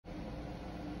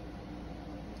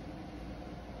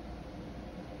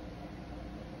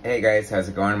Hey guys, how's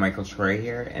it going? Michael Troy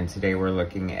here, and today we're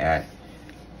looking at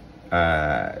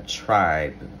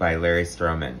Tribe by Larry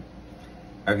STROMAN.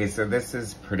 Okay, so this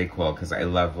is pretty cool because I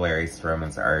love Larry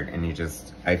STROMAN's art, and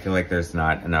I feel like there's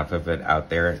not enough of it out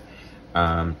there.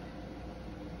 I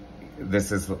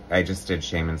just did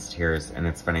Shaman's Tears, and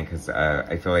it's funny because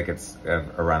I feel like it's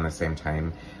around the same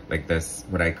time, like this,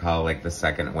 what I call like the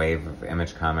second wave of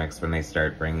Image Comics, when they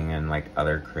start bringing in like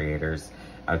other creators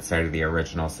outside of the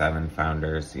original 7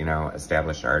 founders, you know,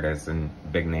 established artists and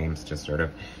big names, just sort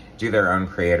of do their own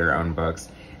own books.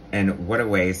 And what a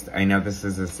waste. I know this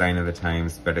is a sign of the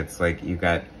times, but it's like you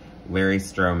got Larry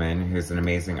STROMAN, who's an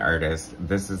amazing artist.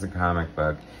 This is a comic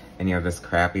book, and you have this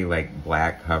crappy like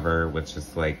black cover with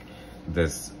just like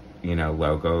this, you know,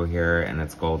 logo here, and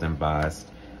it's gold embossed.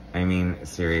 I mean,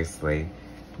 seriously,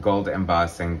 gold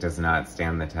embossing does not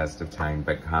stand the test of time,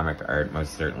 but comic art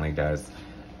most certainly does.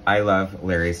 I love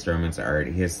Larry STROMAN's art.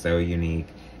 He is so unique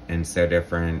and so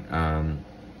different.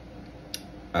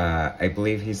 I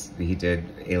believe he did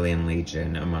Alien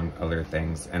Legion, among other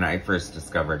things, and I first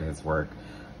discovered his work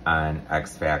on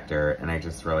X Factor, and I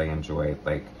just really enjoyed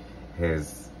like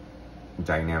his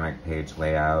dynamic page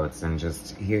layouts, and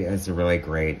just he has a really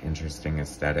great, interesting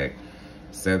aesthetic.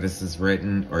 So this is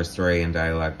written, or story and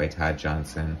dialogue, by Todd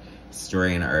Johnson.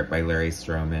 Story and art by Larry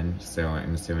STROMAN, so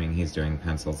I'm assuming he's doing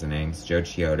pencils and inks. Joe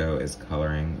Chiodo is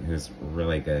coloring, who's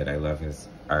really good. I love his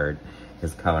art,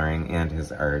 his coloring, and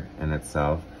his art in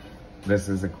itself. This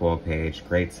is a cool page.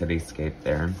 Great cityscape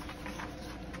there.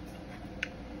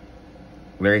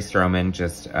 Larry STROMAN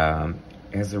just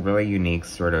has a really unique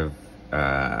sort of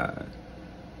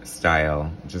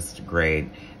style, just great.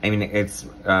 I mean, it's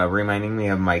reminding me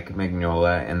of Mike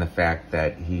Mignola, and the fact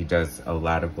that he does a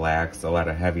lot of blacks, a lot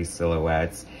of heavy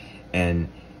silhouettes, and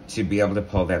to be able to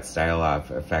pull that style off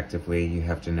effectively, you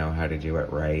have to know how to do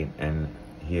it right, and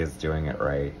he is doing it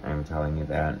right, I'm telling you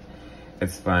that.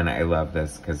 It's fun. I love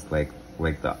this because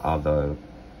all the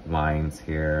lines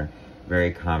here,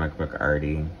 very comic book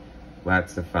arty,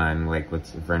 lots of fun, like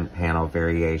with different panel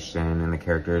variation, and the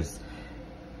characters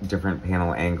different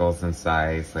panel angles and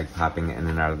size, like popping in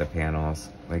and out of the panels.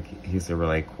 Like, he's a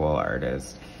really cool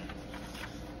artist.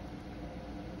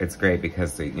 It's great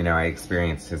because, you know, I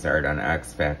experienced his art on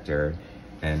X Factor,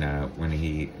 and when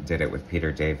he did it with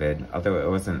Peter David, although it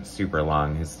wasn't super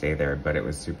long, his stay there, but it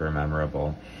was super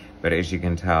memorable. But as you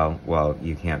can tell, well,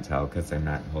 you can't tell because I'm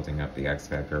not holding up the X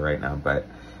Factor right now, but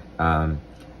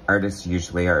artists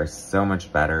usually are so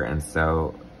much better and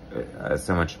so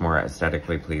much more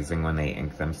aesthetically pleasing when they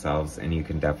ink themselves, and you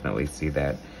can definitely see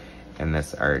that in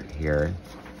this art here.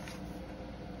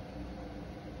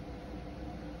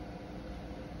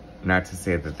 Not to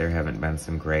say that there haven't been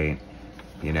some great,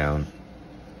 you know,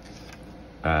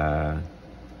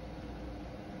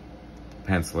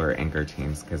 pencil or inker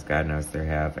teams, because God knows there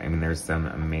have. I mean, there's some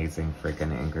amazing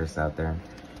freaking inkers out there.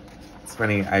 It's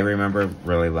funny, I remember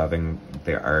really loving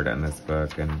the art on this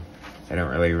book, and I don't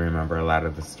really remember a lot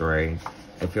of the story.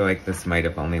 I feel like this might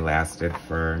have only lasted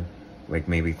for like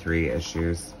maybe 3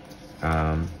 issues.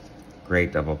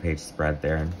 Great double page spread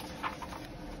there.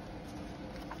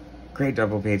 Great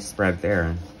double page spread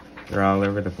there. They're all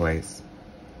over the place.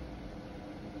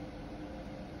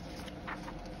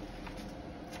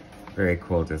 Very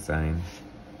cool design.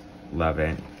 Love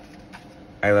it.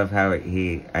 I love how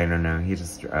he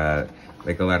just,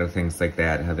 like a lot of things like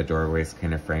that, how the doorway's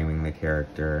kind of framing the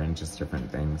character and just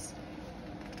different things.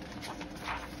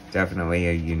 Definitely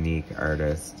a unique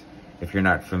artist. If you're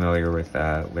not familiar with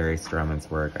Larry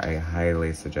STROMAN's work, I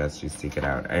highly suggest you seek it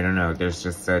out. I don't know, there's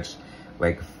just such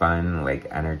like fun, like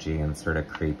energy and sort of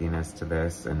creepiness to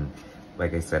this. And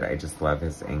like I said, I just love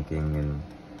his inking, and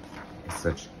it's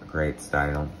such great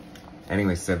style.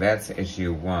 Anyway, so that's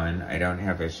issue 1. I don't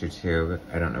have issue 2.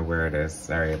 I don't know where it is.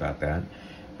 Sorry about that.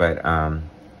 But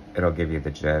it'll give you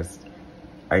the gist.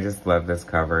 I just love this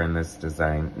cover and this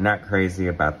design. Not crazy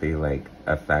about the like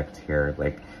effect here.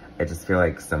 Like, I just feel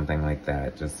like something like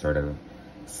that just sort of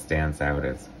stands out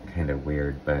as kind of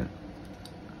weird, but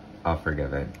I'll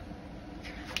forgive it.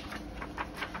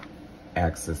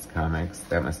 Axis Comics.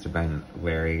 That must have been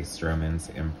Larry STROMAN's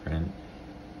imprint.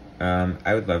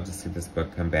 I would love to see this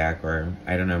book come back, or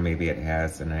I don't know, maybe it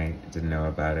has and I didn't know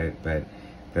about it, but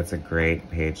that's a great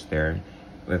page there.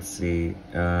 Let's see.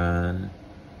 I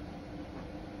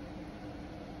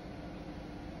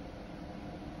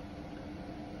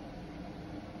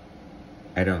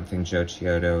don't think Joe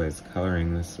Chiodo is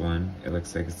coloring this one. It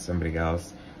looks like it's somebody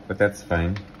else, but that's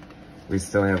fine. We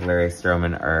still have Larry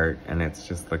STROMAN art, and it's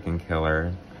just looking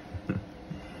killer.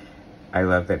 I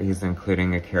love that he's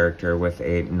including a character with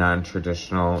a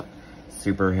non-traditional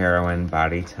superheroine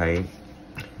body type.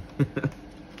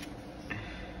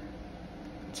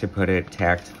 To put it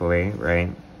tactfully, right?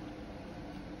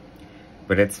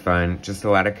 But it's fun. Just a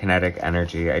lot of kinetic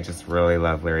energy. I just really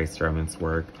love Larry STROMAN's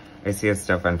work. I see his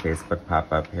stuff on Facebook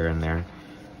pop up here and there.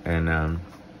 And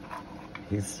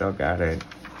he's still got it.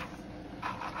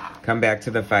 Come back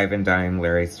to the 5 and dime,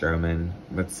 Larry STROMAN.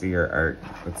 Let's see your art.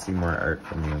 Let's see more art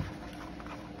from you.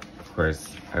 Of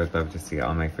course, I would love to see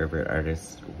all my favorite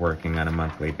artists working on a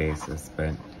monthly basis,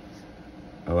 but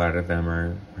a lot of them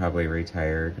are probably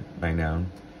retired by now.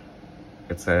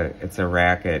 It's a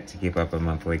racket to keep up a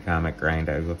monthly comic grind,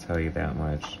 I will tell you that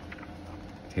much.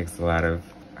 It takes a lot of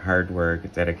hard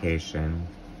work, dedication,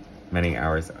 many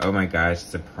hours. Oh my gosh,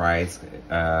 surprise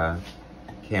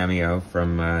cameo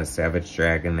from Savage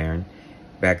Dragon there.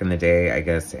 Back in the day, I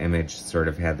guess Image sort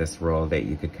of had this role that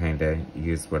you could kind of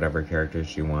use whatever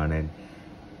characters you wanted.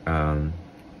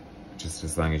 Just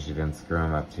as long as you didn't screw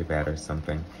them up too bad or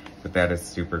something. But that is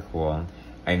super cool.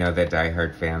 I know that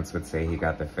diehard fans would say he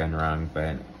got the fin wrong,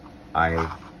 but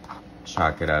I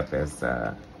chalk it up as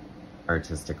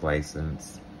artistic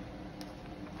license.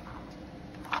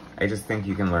 I just think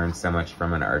you can learn so much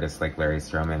from an artist like Larry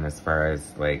STROMAN as far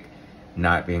as like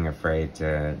not being afraid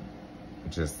to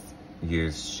just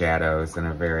use shadows in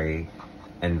a very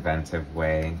inventive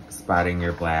way, spotting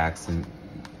your blacks and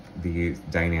the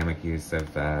dynamic use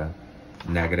of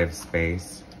negative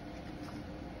space.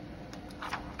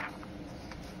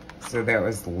 So that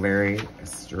was Larry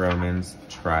STROMAN's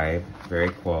Tribe. Very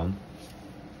cool.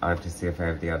 I'll have to see if I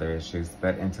have the other issues.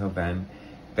 But until then,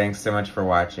 thanks so much for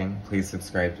watching. Please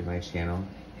subscribe to my channel.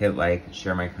 Hit like,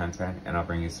 share my content, and I'll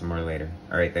bring you some more later.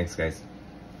 All right, thanks guys.